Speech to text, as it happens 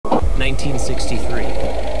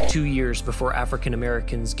1963, 2 years before African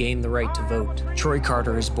Americans gained the right to vote, Troy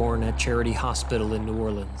Carter is born at Charity Hospital in New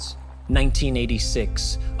Orleans.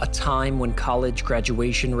 1986, a time when college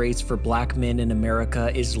graduation rates for black men in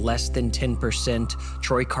America is less than 10%,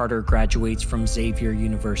 Troy Carter graduates from Xavier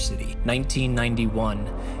University. 1991,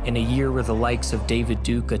 in a year where the likes of David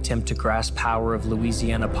Duke attempt to grasp power of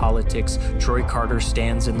Louisiana politics, Troy Carter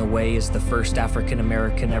stands in the way as the first African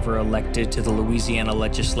American ever elected to the Louisiana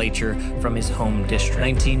legislature from his home district.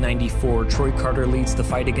 1994, Troy Carter leads the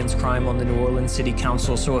fight against crime on the New Orleans City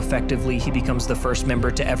Council so effectively he becomes the first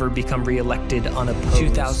member to ever become re-elected unopposed.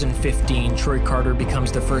 2015, Troy Carter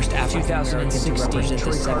becomes the first African American to represent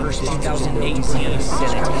the Senate. 2018,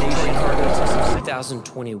 Senate.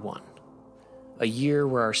 2021, a year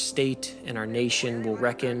where our state and our nation will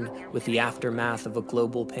reckon with the aftermath of a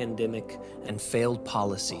global pandemic and failed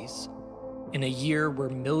policies. In a year where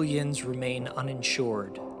millions remain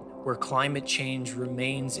uninsured, where climate change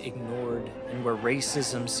remains ignored, and where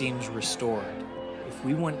racism seems restored. If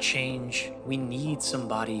we want change, we need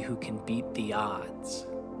somebody who can beat the odds.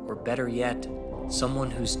 Or better yet, someone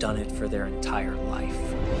who's done it for their entire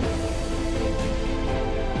life.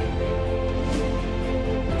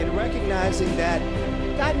 And recognizing that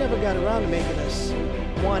God never got around to making us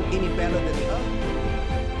one any better than the other.